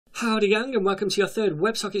Howdy gang, and welcome to your third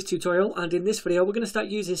WebSockets tutorial, and in this video we're going to start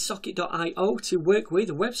using Socket.io to work with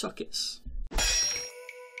WebSockets.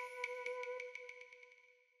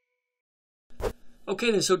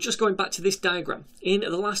 Okay then, so just going back to this diagram, in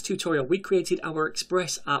the last tutorial we created our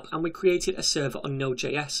Express app and we created a server on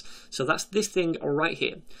Node.js. So that's this thing right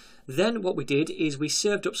here. Then what we did is we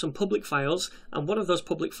served up some public files, and one of those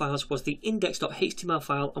public files was the index.html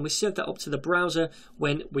file, and we served that up to the browser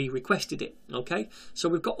when we requested it. Okay, so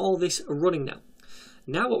we've got all this running now.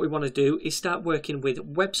 Now what we want to do is start working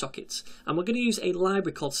with WebSockets, and we're going to use a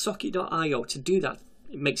library called Socket.io to do that.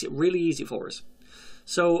 It makes it really easy for us.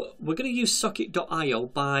 So we're going to use Socket.io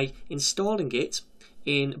by installing it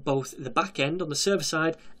in both the back end on the server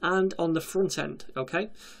side and on the front end. Okay,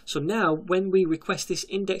 so now when we request this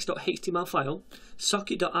index.html file,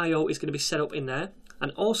 Socket.io is going to be set up in there,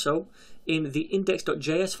 and also in the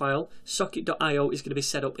index.js file, Socket.io is going to be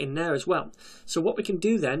set up in there as well. So what we can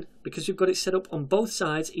do then, because we've got it set up on both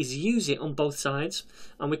sides, is use it on both sides,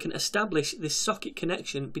 and we can establish this socket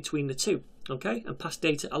connection between the two, okay, and pass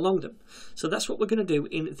data along them. So that's what we're going to do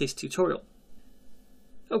in this tutorial.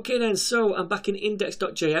 Okay then, so I'm back in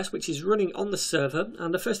index.js, which is running on the server,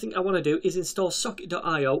 and the first thing I want to do is install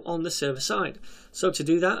Socket.io on the server side. So to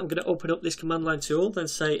do that, I'm going to open up this command line tool, then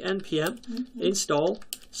say npm install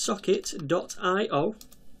Socket.io,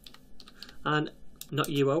 and not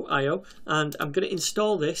UO, IO, and I'm going to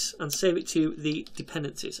install this and save it to the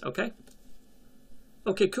dependencies, okay?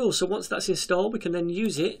 Okay, cool, so once that's installed, we can then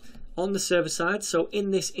use it on the server side. So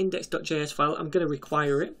in this index.js file, I'm going to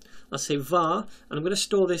require it. I'll say var, and I'm going to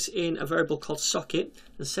store this in a variable called socket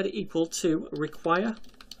and set it equal to require,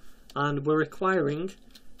 and we're requiring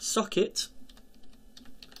socket.io.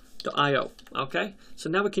 okay, so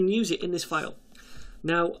now we can use it in this file.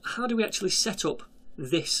 Now, how do we actually set up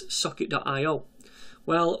this socket.io?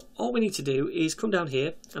 Well, all we need to do is come down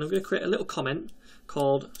here, and I'm going to create a little comment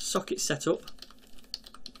called socket setup,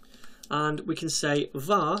 and we can say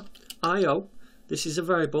var io. This is a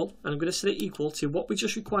variable, and I'm going to set it equal to what we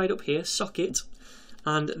just required up here, socket,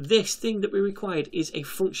 and this thing that we required is a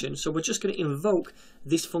function, so we're just going to invoke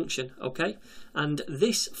this function, okay? And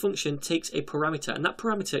this function takes a parameter, and that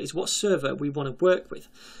parameter is what server we want to work with.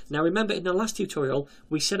 Now remember, in the last tutorial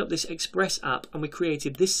we set up this Express app and we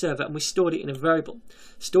created this server and we stored it in a variable.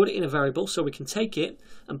 So we can take it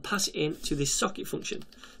and pass it in to this socket function.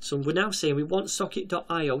 So we're now saying we want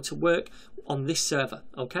socket.io to work on this server,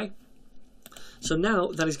 okay? So now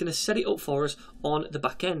that is going to set it up for us on the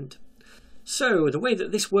back end. So the way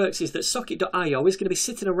that this works is that Socket.io is going to be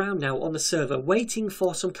sitting around now on the server waiting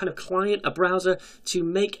for some kind of client, a browser, to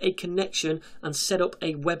make a connection and set up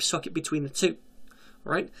a WebSocket between the two.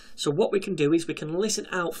 Right? So what we can do is we can listen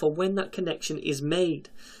out for when that connection is made.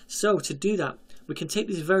 So to do that, we can take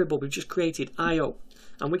this variable we've just created, io,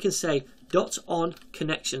 and we can say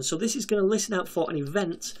 .onConnection. So this is going to listen out for an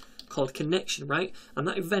event called connection, right? And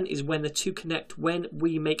that event is when the two connect, when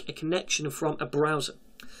we make a connection from a browser.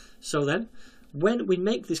 So then, when we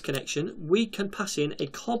make this connection, we can pass in a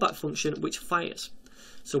callback function which fires.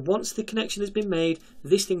 So once the connection has been made,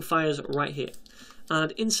 this thing fires right here.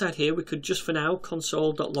 And inside here, we could just for now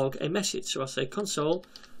console.log a message. So I'll say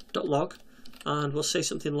console.log, and we'll say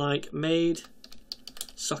something like made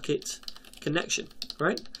socket connection,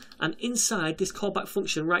 right? And inside this callback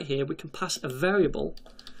function right here, we can pass a variable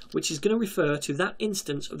which is going to refer to that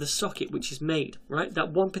instance of the socket which is made, right? That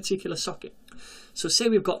one particular socket. So say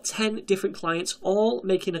we've got 10 different clients all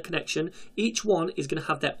making a connection. Each one is going to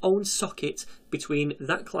have their own socket between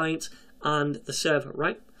that client and the server,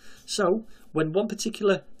 right? So when one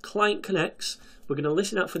particular client connects, we're going to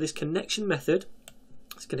listen out for this connection method.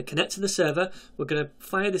 It's going to connect to the server. We're going to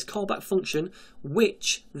fire this callback function,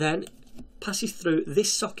 which then passes through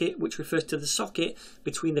this socket, which refers to the socket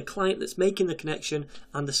between the client that's making the connection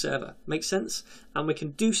and the server. Makes sense? And we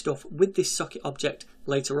can do stuff with this socket object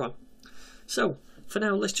later on. So for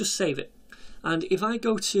now, let's just save it. And if I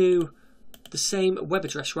go to the same web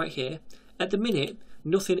address right here, at the minute,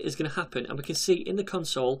 nothing is going to happen. And we can see in the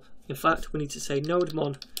console, in fact, we need to say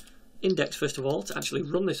nodemon index first of all to actually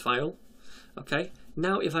run this file. Okay,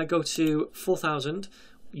 now if I go to 4000,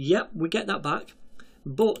 yep, we get that back.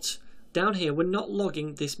 But down here, we're not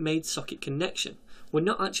logging this made socket connection. We're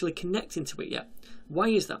not actually connecting to it yet. Why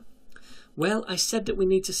is that? Well, I said that we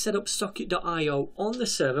need to set up Socket.io on the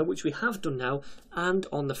server, which we have done now, and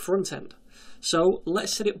on the front end. So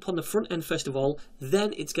let's set it up on the front end first of all,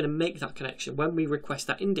 then it's going to make that connection when we request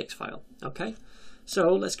that index file. Okay,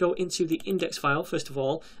 so let's go into the index file first of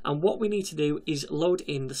all, and what we need to do is load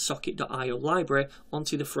in the Socket.io library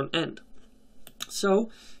onto the front end. So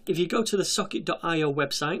if you go to the socket.io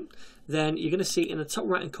website, then you're going to see in the top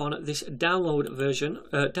right hand corner this download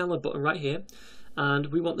button right here, and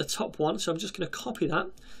we want the top one, so I'm just going to copy that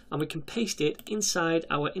and we can paste it inside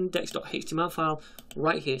our index.html file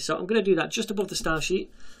right here. So I'm going to do that just above the style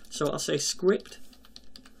sheet. So I'll say script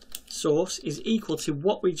source is equal to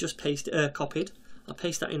what we just copied. I'll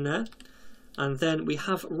paste that in there, and then we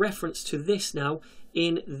have reference to this now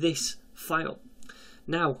in this file.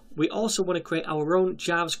 Now we also want to create our own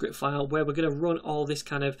JavaScript file where we're going to run all this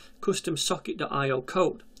kind of custom socket.io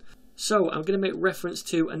code. So I'm going to make reference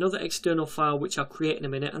to another external file which I'll create in a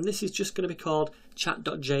minute, and this is just going to be called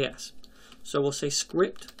chat.js. So we'll say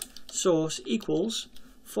script source equals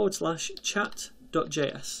 /chat.js,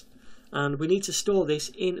 and we need to store this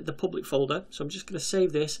in the public folder. So I'm just going to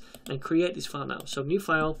save this and create this file now. So new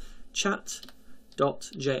file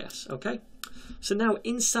chat.js. Okay, so now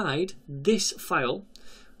inside this file,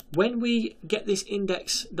 when we get this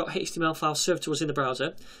index.html file served to us in the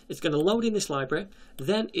browser, it's going to load in this library,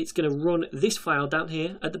 then it's going to run this file down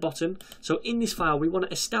here at the bottom. So in this file, we want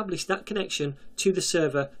to establish that connection to the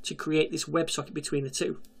server to create this WebSocket between the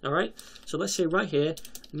two. All right, so let's say right here,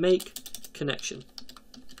 make connection.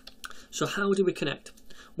 So how do we connect?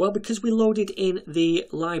 Well, because we loaded in the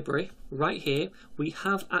library right here, we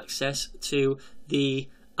have access to the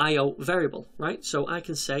IO variable, right? So I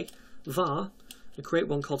can say var and create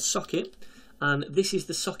one called socket, and this is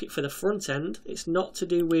the socket for the front end. It's not to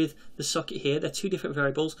do with the socket here. They're two different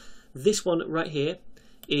variables. This one right here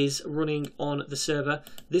is running on the server.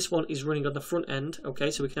 This one is running on the front end.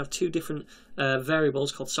 Okay, so we can have two different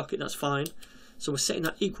variables called socket. That's fine. So we're setting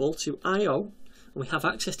that equal to IO, and we have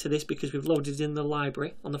access to this because we've loaded in the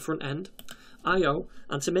library on the front end. IO,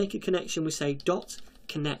 and to make a connection we say dot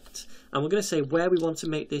connect, and we're going to say where we want to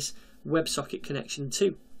make this WebSocket connection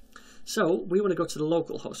to. So we want to go to the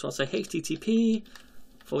local host. So I'll say http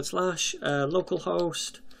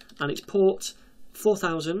 /localhost, and it's port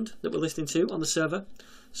 4000 that we're listening to on the server.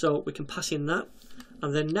 So we can pass in that,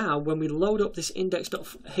 and then now when we load up this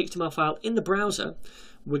index.html file in the browser,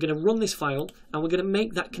 we're going to run this file and we're going to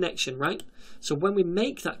make that connection, right? So when we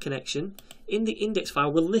make that connection in the index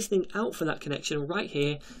file, we're listening out for that connection right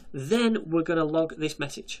here. Then we're going to log this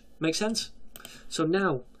message. Make sense? So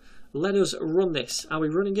now let us run this. Are we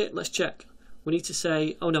running it? Let's check. We need to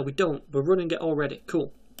say, oh no, we don't. We're running it already.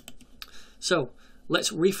 Cool. So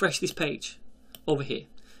let's refresh this page over here.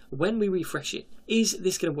 When we refresh it, is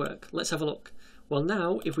this going to work? Let's have a look. Well,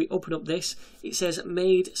 now if we open up this, it says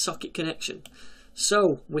made socket connection.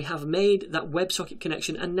 So we have made that WebSocket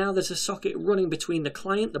connection, and now there's a socket running between the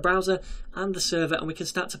client, the browser, and the server, and we can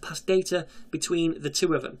start to pass data between the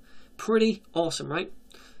two of them. Pretty awesome, right?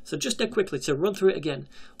 So just dead quickly to run through it again,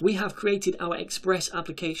 we have created our Express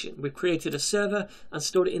application. We've created a server and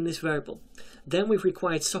stored it in this variable. Then we've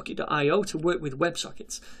required socket.io to work with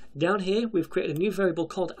WebSockets. Down here, we've created a new variable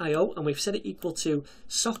called IO, and we've set it equal to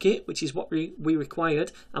socket, which is what we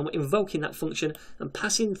required, and we're invoking that function and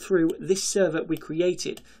passing through this server we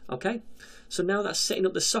created. Okay? So now that's setting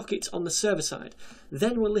up the sockets on the server side.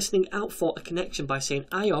 Then we're listening out for a connection by saying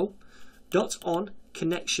IO.on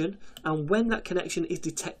connection, and when that connection is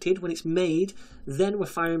detected, when it's made, then we're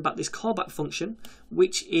firing back this callback function,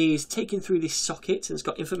 which is taking through this socket, and it's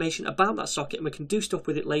got information about that socket, and we can do stuff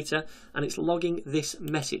with it later, and it's logging this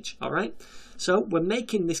message. All right, so we're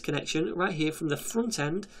making this connection right here from the front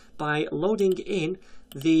end by loading in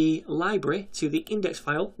the library to the index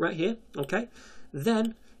file right here. Okay,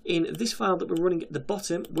 then in this file that we're running at the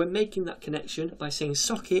bottom, we're making that connection by saying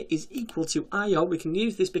socket is equal to IO. We can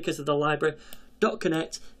use this because of the library.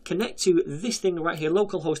 .connect to this thing right here,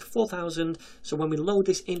 localhost 4000. So when we load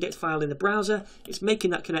this index file in the browser, it's making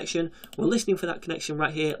that connection. We're listening for that connection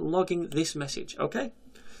right here, logging this message. Okay,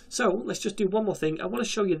 so let's just do one more thing. I want to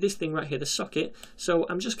show you this thing right here, the socket. So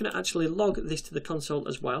I'm just going to actually log this to the console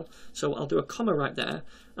as well. So I'll do a comma right there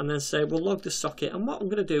and then say we'll log the socket, and what I'm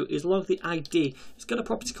going to do is log the ID. It's got a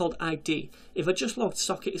property called ID. If I just logged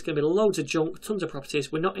socket, it's going to be loads of junk, tons of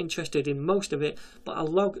properties. We're not interested in most of it, but I'll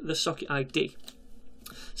log the socket ID.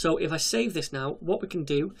 So if I save this now, what we can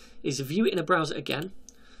do is view it in a browser again,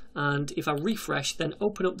 and if I refresh, then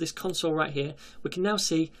open up this console right here, we can now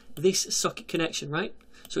see this socket connection, right?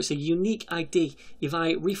 So it's a unique ID. If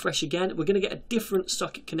I refresh again, we're going to get a different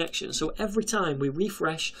socket connection. So every time we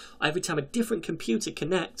refresh, every time a different computer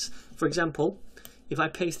connects, for example, if I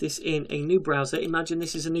paste this in a new browser, imagine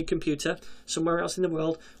this is a new computer somewhere else in the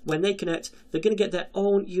world, when they connect, they're going to get their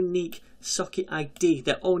own unique socket ID,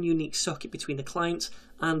 their own unique socket between the client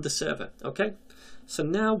and the server, okay? So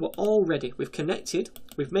now we're all ready. We've connected,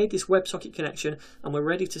 we've made this WebSocket connection, and we're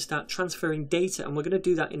ready to start transferring data, and we're going to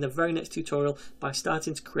do that in the very next tutorial by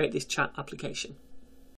starting to create this chat application.